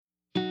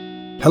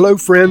Hello,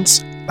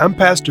 friends. I'm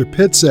Pastor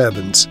Pitts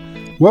Evans.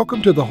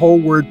 Welcome to the Whole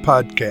Word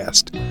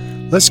Podcast.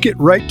 Let's get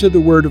right to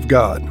the Word of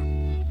God.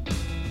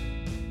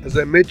 As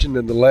I mentioned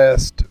in the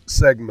last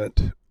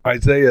segment,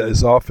 Isaiah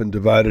is often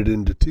divided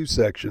into two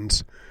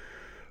sections.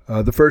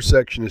 The first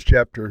section is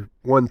chapter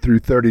 1 through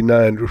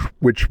 39,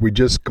 which we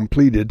just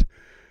completed,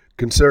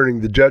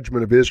 concerning the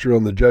judgment of Israel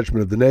and the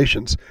judgment of the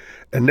nations.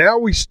 And now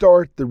we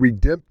start the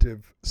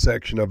redemptive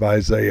section of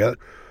Isaiah,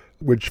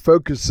 which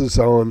focuses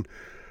on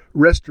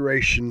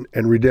restoration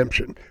and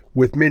redemption,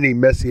 with many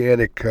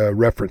messianic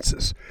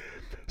references.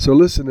 So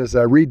listen as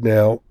I read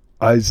now,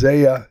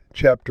 Isaiah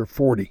chapter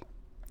 40.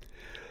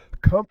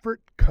 Comfort,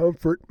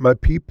 comfort my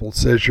people,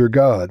 says your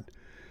God.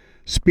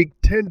 Speak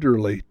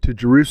tenderly to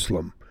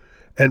Jerusalem,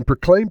 and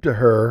proclaim to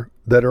her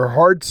that her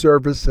hard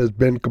service has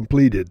been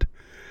completed,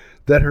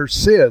 that her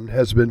sin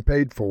has been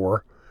paid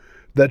for,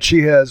 that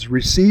she has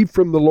received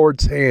from the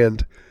Lord's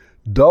hand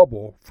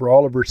double for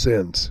all of her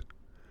sins.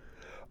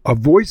 A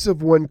voice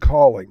of one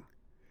calling,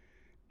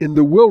 in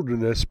the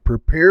wilderness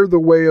prepare the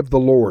way of the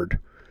Lord,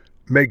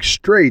 make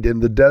straight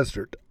in the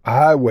desert a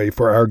highway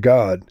for our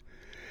God.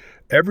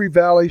 Every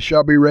valley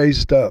shall be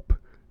raised up,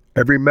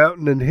 every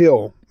mountain and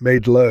hill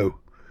made low.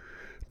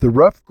 The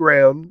rough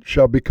ground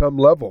shall become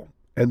level,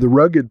 and the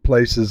rugged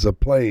places a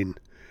plain.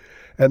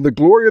 And the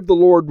glory of the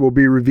Lord will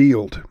be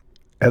revealed,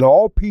 and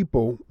all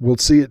people will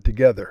see it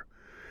together,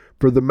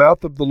 for the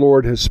mouth of the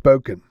Lord has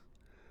spoken.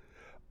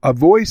 A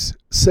voice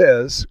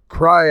says,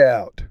 cry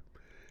out.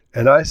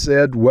 And I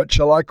said, what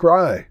shall I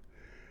cry?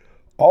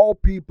 All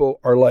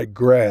people are like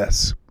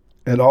grass,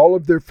 and all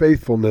of their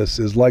faithfulness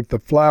is like the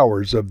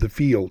flowers of the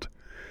field.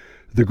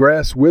 The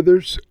grass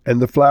withers, and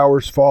the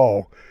flowers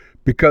fall,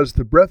 because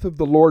the breath of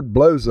the Lord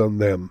blows on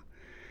them.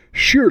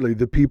 Surely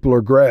the people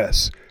are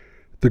grass.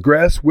 The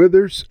grass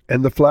withers,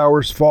 and the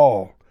flowers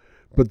fall,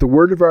 but the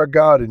word of our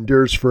God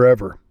endures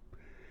forever.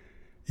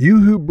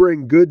 You who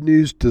bring good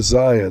news to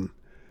Zion,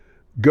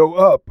 go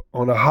up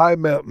on a high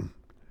mountain.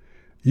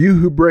 You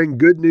who bring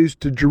good news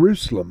to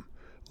Jerusalem,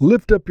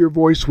 lift up your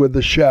voice with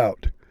a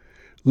shout.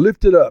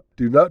 Lift it up,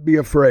 do not be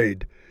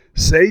afraid.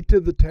 Say to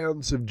the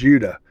towns of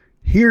Judah,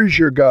 here's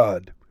your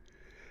God.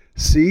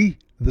 See,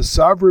 the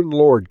sovereign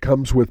Lord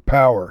comes with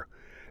power,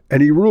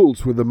 and he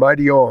rules with a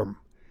mighty arm.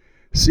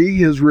 See,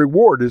 his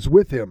reward is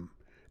with him,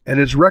 and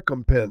his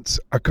recompense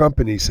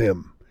accompanies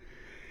him.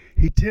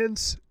 He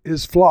tends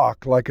his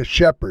flock like a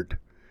shepherd.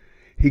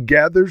 He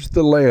gathers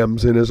the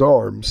lambs in his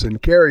arms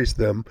and carries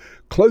them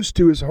close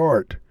to his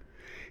heart.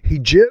 He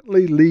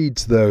gently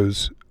leads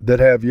those that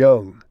have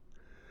young.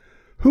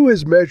 Who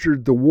has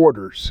measured the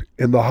waters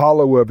in the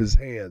hollow of his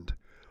hand,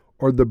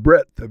 or the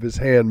breadth of his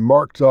hand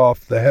marked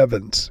off the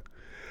heavens?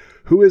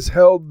 Who has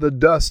held the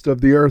dust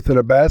of the earth in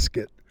a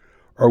basket,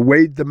 or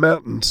weighed the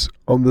mountains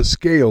on the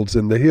scales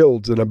and the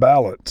hills in a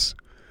balance?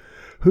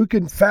 Who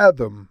can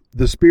fathom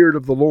the Spirit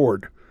of the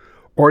Lord,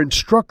 or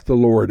instruct the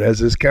Lord as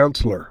his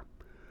counselor?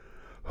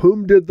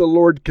 Whom did the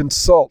Lord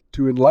consult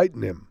to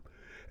enlighten him?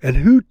 And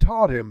who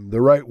taught him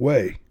the right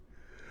way?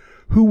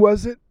 Who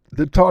was it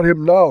that taught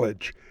him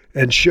knowledge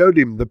and showed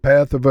him the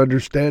path of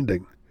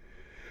understanding?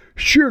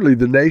 Surely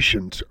the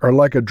nations are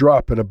like a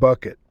drop in a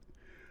bucket.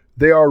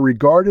 They are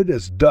regarded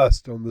as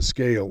dust on the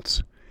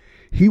scales.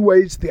 He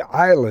weighs the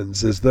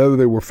islands as though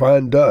they were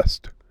fine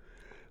dust.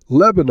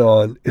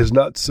 Lebanon is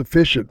not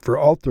sufficient for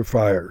altar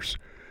fires,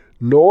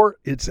 nor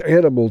its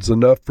animals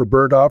enough for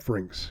burnt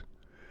offerings.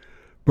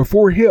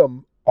 Before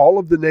him, all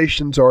of the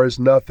nations are as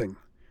nothing.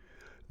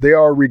 They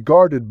are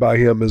regarded by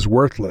him as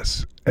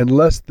worthless and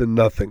less than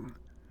nothing.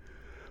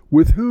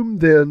 With whom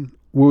then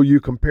will you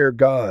compare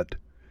God?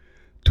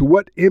 To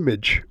what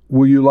image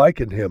will you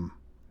liken him?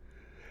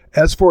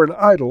 As for an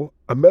idol,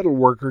 a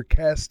metalworker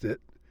casts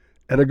it,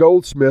 and a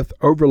goldsmith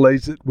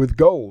overlays it with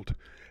gold,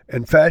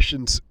 and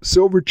fashions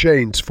silver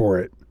chains for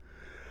it.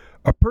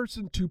 A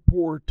person too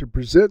poor to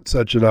present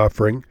such an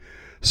offering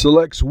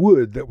selects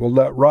wood that will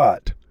not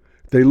rot.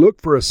 They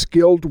look for a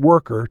skilled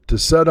worker to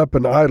set up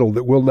an idol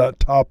that will not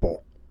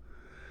topple.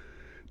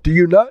 Do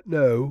you not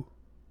know?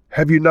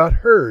 Have you not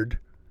heard?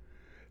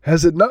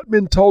 Has it not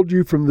been told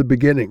you from the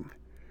beginning?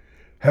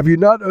 Have you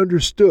not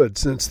understood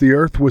since the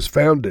earth was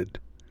founded?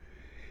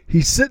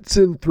 He sits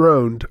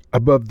enthroned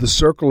above the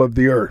circle of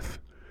the earth,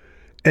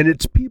 and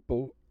its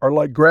people are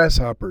like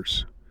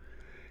grasshoppers.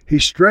 He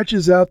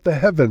stretches out the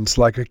heavens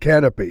like a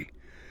canopy,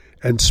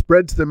 and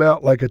spreads them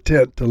out like a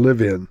tent to live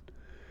in.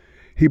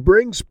 He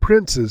brings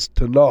princes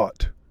to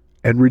naught,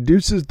 and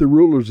reduces the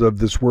rulers of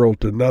this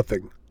world to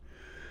nothing.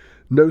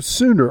 No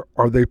sooner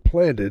are they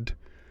planted,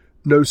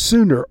 no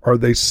sooner are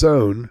they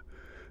sown,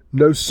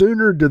 no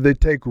sooner do they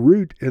take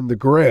root in the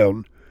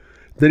ground,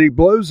 than he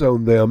blows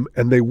on them,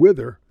 and they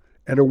wither,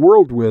 and a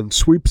whirlwind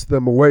sweeps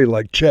them away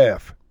like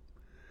chaff.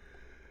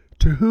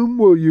 To whom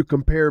will you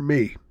compare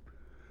me?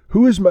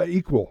 Who is my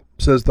equal,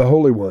 says the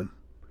Holy One.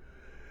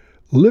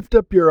 Lift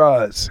up your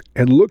eyes,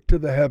 and look to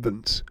the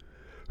heavens.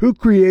 Who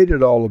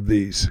created all of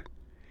these?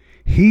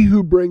 He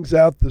who brings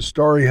out the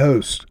starry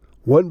host,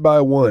 one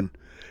by one,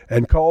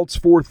 and calls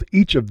forth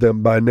each of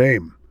them by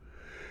name.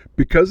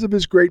 Because of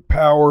his great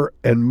power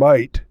and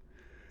might,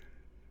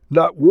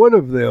 not one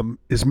of them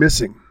is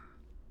missing.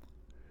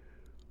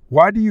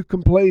 Why do you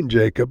complain,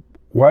 Jacob?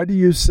 Why do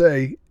you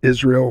say,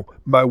 Israel,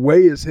 my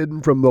way is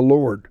hidden from the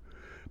Lord?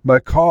 My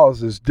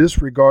cause is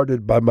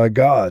disregarded by my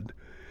God.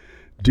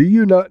 Do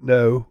you not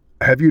know?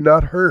 Have you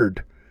not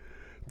heard?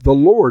 The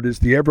Lord is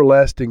the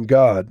everlasting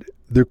God,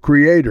 the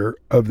creator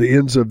of the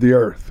ends of the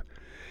earth.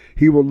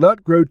 He will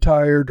not grow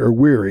tired or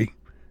weary,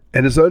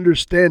 and his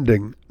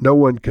understanding no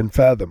one can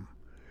fathom.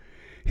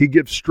 He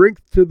gives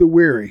strength to the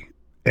weary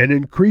and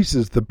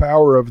increases the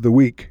power of the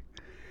weak.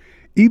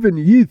 Even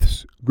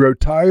youths grow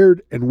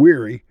tired and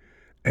weary,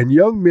 and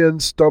young men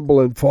stumble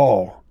and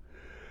fall.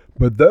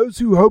 But those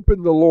who hope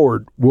in the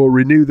Lord will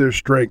renew their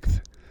strength.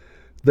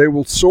 They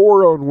will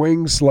soar on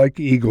wings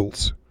like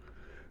eagles.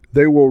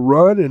 They will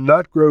run and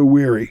not grow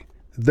weary.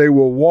 They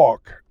will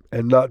walk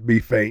and not be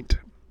faint.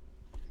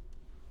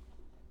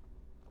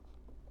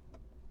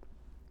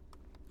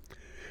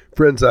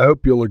 Friends, I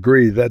hope you'll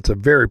agree that's a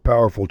very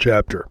powerful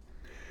chapter.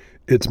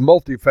 It's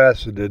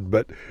multifaceted,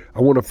 but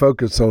I want to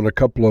focus on a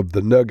couple of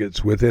the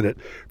nuggets within it.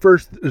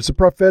 First, it's a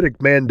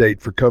prophetic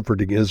mandate for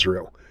comforting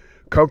Israel.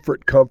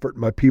 Comfort, comfort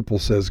my people,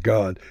 says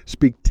God.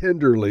 Speak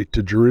tenderly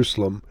to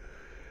Jerusalem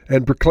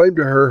and proclaim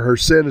to her her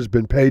sin has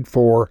been paid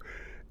for,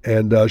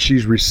 and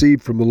she's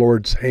received from the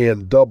Lord's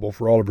hand double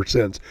for all of her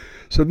sins.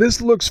 So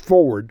this looks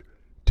forward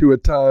to a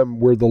time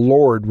where the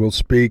Lord will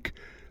speak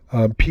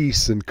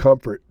peace and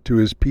comfort to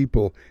his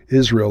people,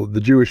 Israel,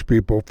 the Jewish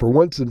people, for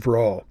once and for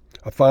all,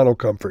 a final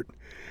comfort.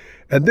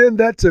 And then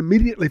that's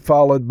immediately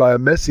followed by a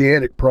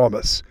messianic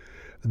promise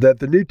that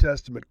the New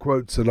Testament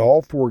quotes in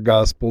all four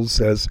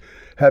Gospels as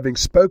having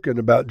spoken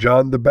about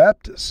John the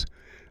Baptist.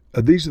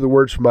 These are the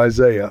words from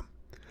Isaiah.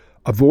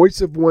 A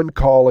voice of one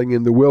calling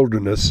in the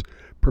wilderness,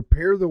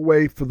 prepare the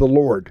way for the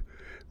Lord.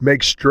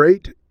 Make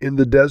straight in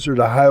the desert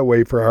a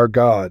highway for our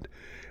God.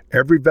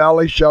 Every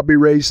valley shall be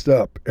raised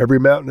up, every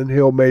mountain and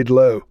hill made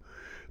low.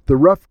 The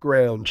rough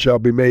ground shall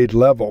be made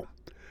level,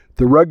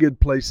 the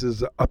rugged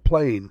places a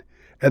plain.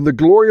 And the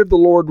glory of the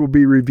Lord will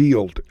be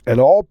revealed,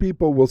 and all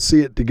people will see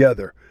it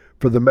together,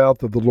 for the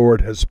mouth of the Lord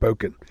has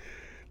spoken.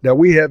 Now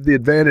we have the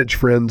advantage,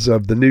 friends,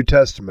 of the New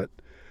Testament,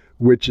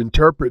 which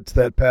interprets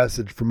that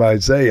passage from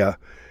Isaiah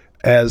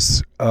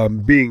as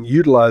being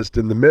utilized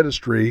in the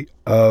ministry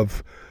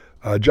of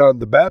John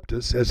the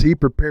Baptist as he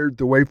prepared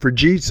the way for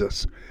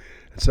Jesus.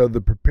 So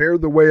the prepare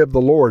the way of the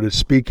Lord is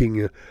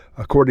speaking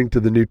according to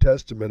the New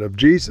Testament of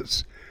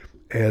Jesus.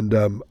 And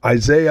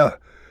Isaiah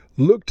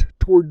looked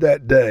toward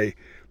that day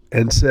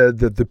and said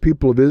that the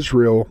people of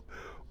Israel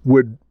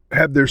would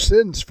have their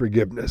sins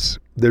forgiveness.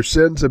 Their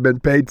sins have been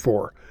paid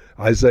for,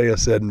 Isaiah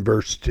said in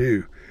verse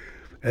 2.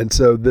 And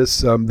so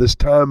this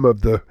time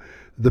of the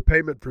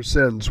payment for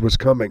sins was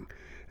coming,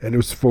 and it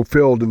was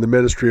fulfilled in the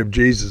ministry of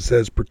Jesus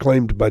as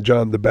proclaimed by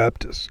John the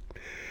Baptist.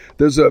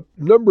 There's a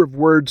number of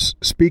words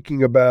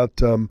speaking about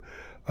the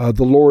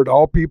Lord.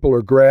 All people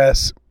are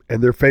grass,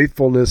 and their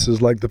faithfulness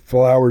is like the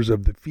flowers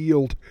of the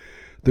field.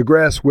 The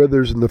grass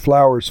withers and the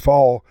flowers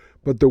fall,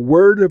 but the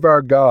word of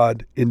our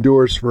God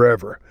endures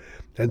forever.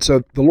 And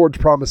so the Lord's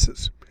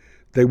promises,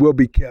 they will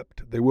be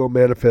kept. They will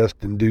manifest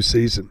in due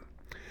season.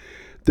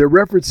 There are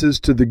references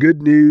to the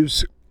good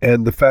news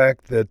and the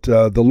fact that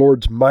the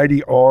Lord's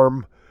mighty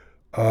arm,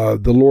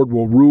 the Lord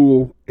will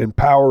rule in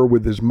power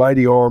with his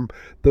mighty arm.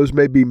 Those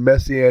may be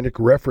messianic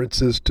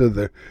references to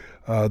the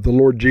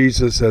Lord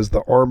Jesus as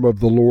the arm of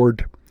the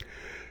Lord.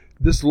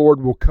 This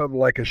Lord will come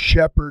like a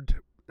shepherd.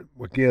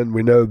 Again,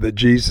 we know that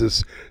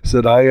Jesus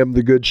said, I am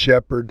the good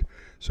shepherd,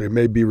 so he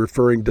may be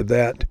referring to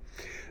that.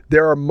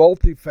 There are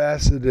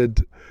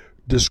multifaceted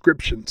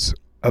descriptions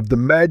of the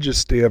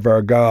majesty of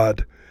our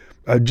God.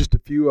 Just a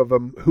few of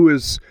them. Who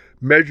has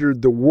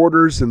measured the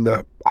waters in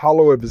the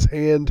hollow of his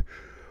hand,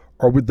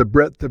 or with the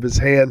breadth of his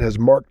hand has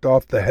marked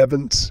off the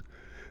heavens?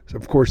 So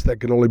of course that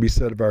can only be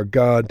said of our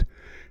God.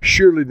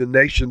 Surely the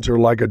nations are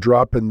like a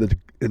drop in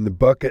the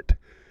bucket.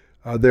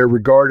 They're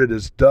regarded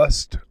as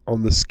dust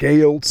on the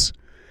scales.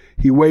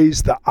 He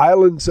weighs the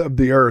islands of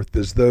the earth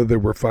as though they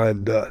were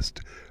fine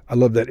dust. I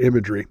love that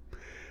imagery.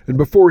 And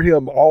before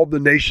him all the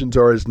nations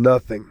are as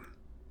nothing.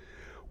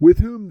 With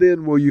whom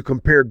then will you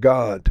compare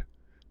God?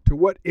 To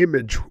what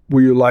image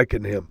will you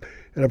liken him?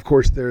 And of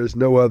course there is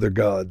no other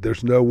God.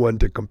 There's no one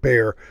to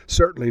compare.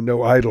 Certainly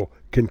no idol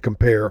can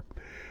compare.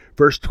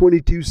 Verse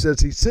 22 says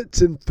he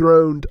sits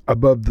enthroned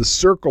above the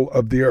circle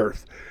of the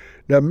earth.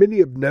 Now many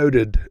have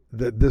noted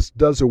that this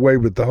does away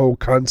with the whole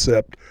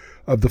concept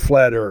of the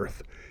flat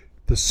earth.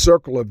 The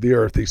circle of the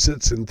earth. He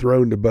sits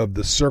enthroned above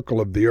the circle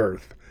of the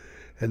earth.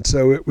 And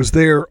so it was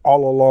there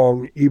all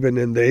along, even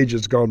in the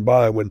ages gone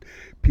by when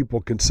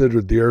people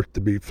considered the earth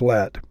to be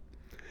flat.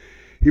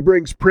 He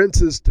brings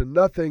princes to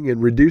nothing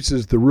and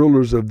reduces the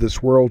rulers of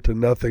this world to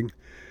nothing.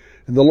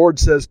 And the Lord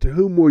says, to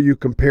whom will you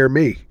compare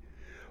me?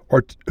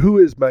 Or who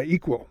is my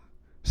equal?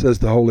 Says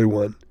the Holy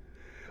One.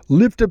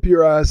 Lift up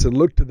your eyes and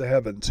look to the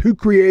heavens. Who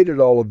created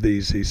all of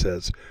these, he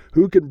says?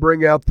 Who can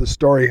bring out the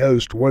starry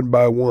host one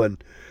by one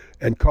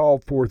and call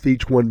forth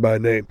each one by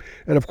name?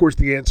 And of course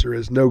the answer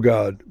is no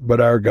God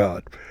but our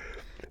God.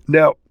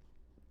 Now,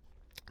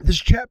 this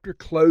chapter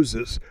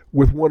closes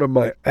with one of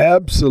my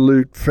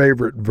absolute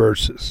favorite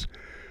verses.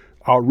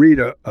 I'll read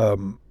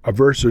a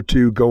verse or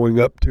two going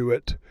up to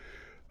it.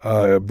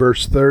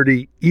 Verse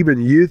 30,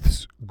 even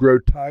youths grow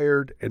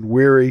tired and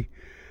weary,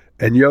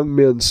 and young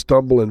men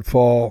stumble and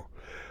fall.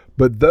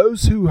 But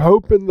those who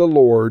hope in the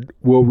Lord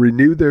will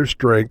renew their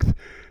strength.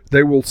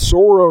 They will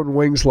soar on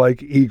wings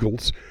like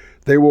eagles.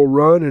 They will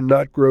run and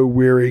not grow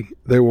weary.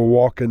 They will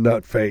walk and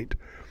not faint.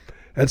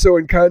 And so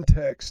in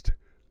context,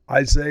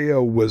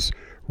 Isaiah was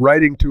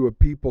writing to a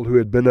people who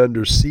had been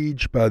under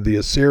siege by the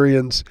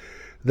Assyrians.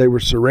 They were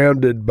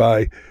surrounded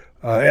by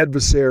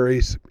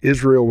adversaries.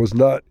 Israel was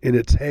not in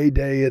its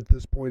heyday at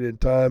this point in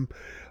time.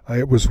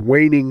 It was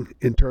waning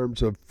in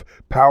terms of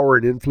power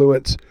and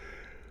influence.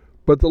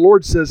 But the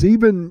Lord says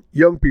even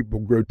young people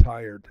grow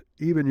tired.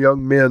 Even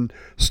young men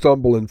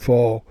stumble and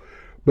fall.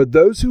 But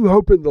those who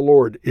hope in the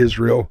Lord,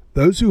 Israel,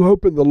 those who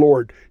hope in the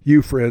Lord,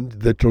 you friend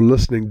that are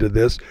listening to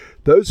this,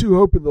 those who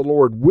hope in the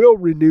Lord will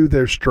renew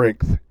their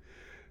strength.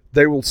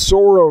 They will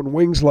soar on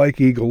wings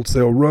like eagles.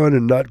 They'll run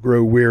and not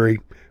grow weary.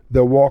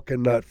 They'll walk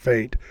and not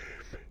faint.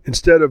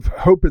 Instead of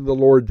hope in the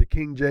Lord, the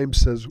King James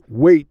says,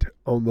 wait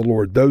on the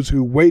Lord. Those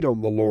who wait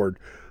on the Lord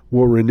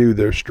will renew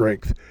their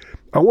strength.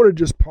 I want to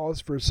just pause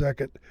for a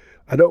second.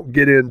 I don't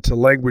get into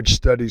language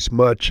studies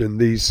much in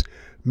these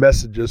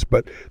messages,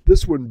 but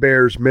this one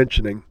bears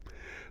mentioning.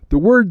 The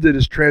word that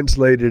is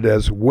translated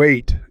as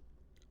wait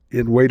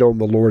in wait on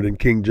the Lord in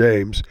King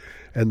James,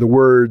 and the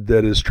word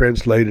that is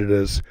translated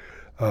as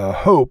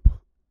hope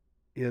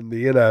in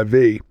the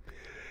NIV,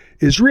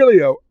 is really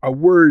a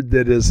word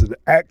that is an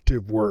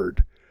active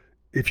word.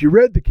 If you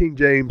read the King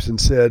James and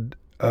said,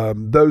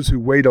 those who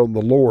wait on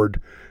the Lord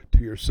to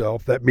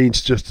yourself, that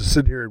means just to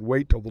sit here and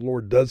wait till the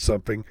Lord does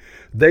something,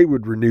 they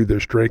would renew their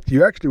strength.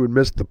 You actually would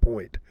miss the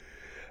point.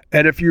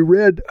 And if you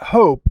read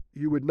hope,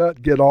 you would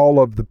not get all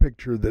of the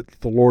picture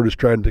that the Lord is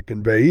trying to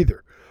convey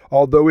either.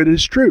 Although it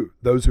is true,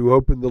 those who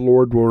hope in the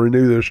Lord will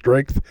renew their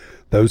strength.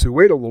 Those who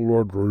wait on the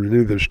Lord will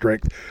renew their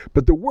strength.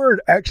 But the word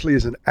actually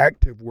is an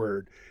active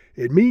word.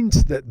 It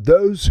means that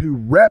those who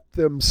wrap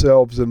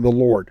themselves in the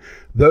Lord,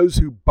 those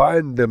who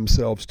bind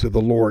themselves to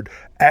the Lord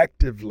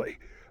actively,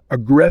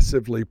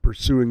 aggressively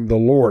pursuing the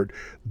Lord,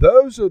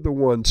 those are the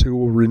ones who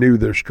will renew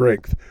their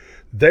strength.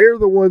 They're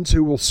the ones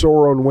who will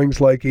soar on wings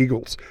like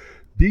eagles.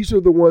 These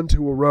are the ones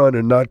who will run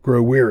and not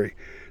grow weary.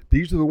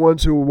 These are the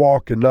ones who will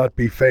walk and not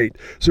be faint.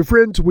 So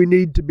friends, we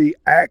need to be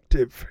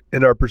active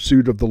in our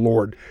pursuit of the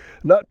Lord,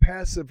 not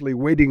passively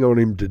waiting on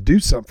Him to do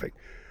something.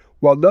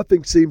 While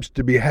nothing seems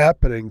to be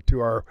happening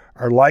to our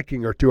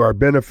liking or to our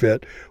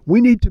benefit,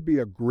 we need to be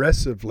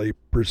aggressively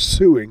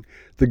pursuing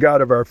the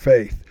God of our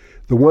faith,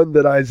 the one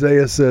that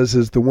Isaiah says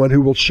is the one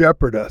who will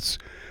shepherd us,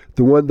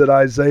 the one that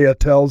Isaiah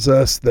tells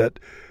us that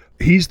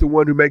He's the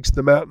one who makes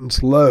the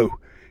mountains low.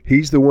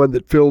 He's the one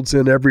that fills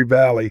in every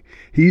valley.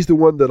 He's the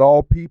one that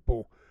all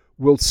people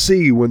will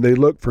see when they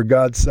look for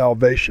God's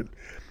salvation.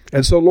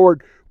 And so,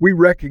 Lord, we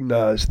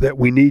recognize that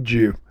we need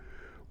You.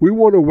 We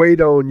want to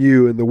wait on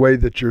You in the way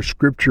that Your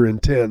Scripture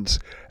intends,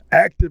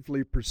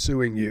 actively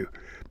pursuing You,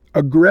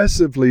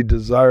 aggressively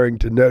desiring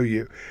to know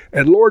You.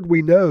 And Lord,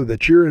 we know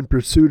that You're in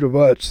pursuit of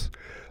us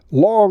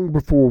long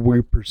before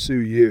we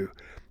pursue You.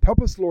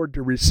 Help us, Lord,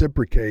 to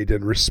reciprocate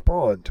and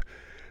respond.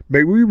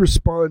 May we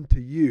respond to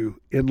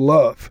You in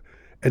love,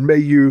 and may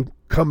You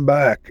come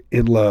back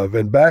in love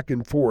and back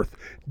and forth,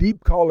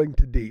 deep calling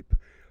to deep,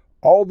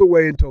 all the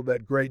way until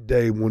that great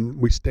day when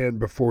we stand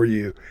before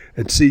You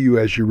and see You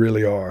as You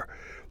really are.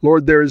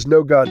 Lord, there is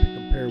no God to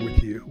compare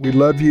with You. We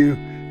love You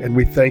and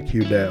we thank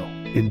You now.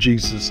 In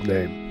Jesus'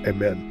 name,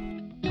 amen.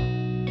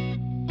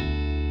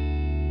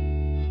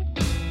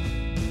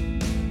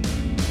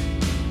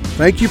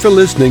 Thank you for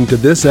listening to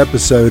this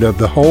episode of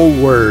The Whole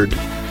Word.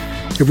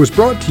 It was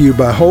brought to you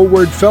by Whole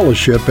Word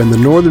Fellowship and the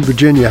Northern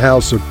Virginia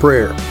House of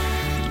Prayer.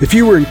 If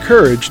you were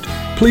encouraged,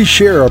 please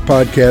share our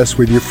podcast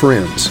with your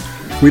friends.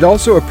 We'd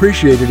also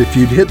appreciate it if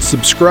you'd hit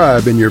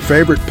subscribe in your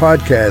favorite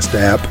podcast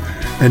app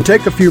and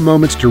take a few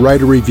moments to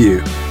write a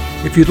review.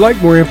 If you'd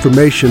like more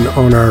information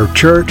on our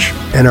church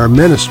and our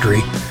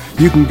ministry,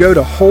 you can go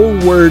to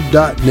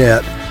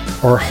wholeword.net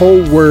or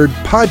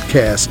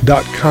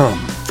wholewordpodcast.com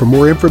for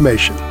more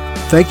information.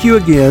 Thank you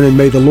again, and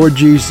may the Lord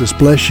Jesus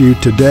bless you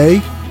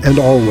today and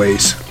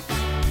always.